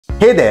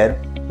Hey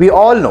there, we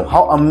all know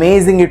how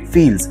amazing it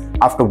feels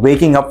after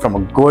waking up from a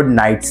good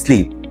night's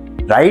sleep,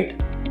 right?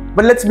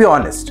 But let's be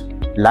honest,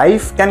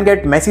 life can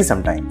get messy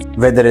sometimes.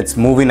 Whether it's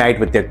movie night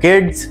with your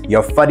kids,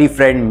 your furry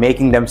friend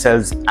making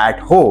themselves at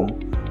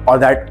home, or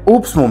that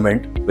oops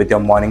moment with your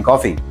morning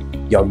coffee,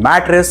 your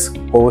mattress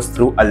goes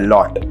through a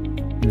lot.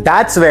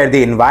 That's where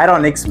the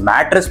Environics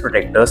Mattress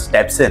Protector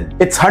steps in.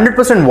 It's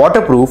 100%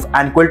 waterproof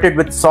and quilted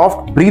with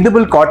soft,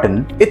 breathable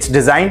cotton. It's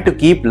designed to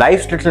keep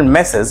life's little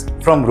messes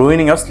from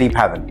ruining your sleep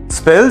haven.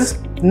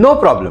 Spills? No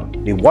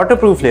problem. The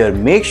waterproof layer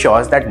makes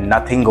sure that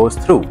nothing goes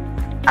through.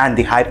 And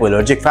the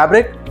hypoallergic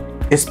fabric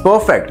is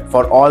perfect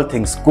for all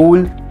things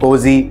cool,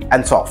 cozy,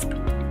 and soft.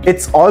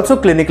 It's also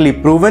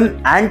clinically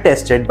proven and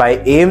tested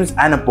by AIMS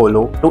and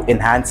Apollo to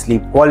enhance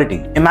sleep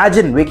quality.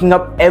 Imagine waking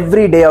up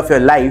every day of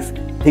your life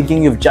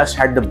thinking you've just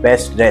had the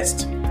best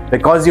rest.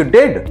 Because you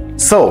did.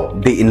 So,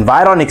 the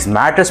Environics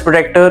Mattress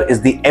Protector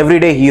is the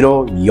everyday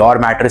hero your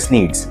mattress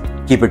needs.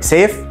 Keep it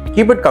safe,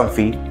 keep it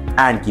comfy,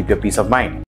 and keep your peace of mind.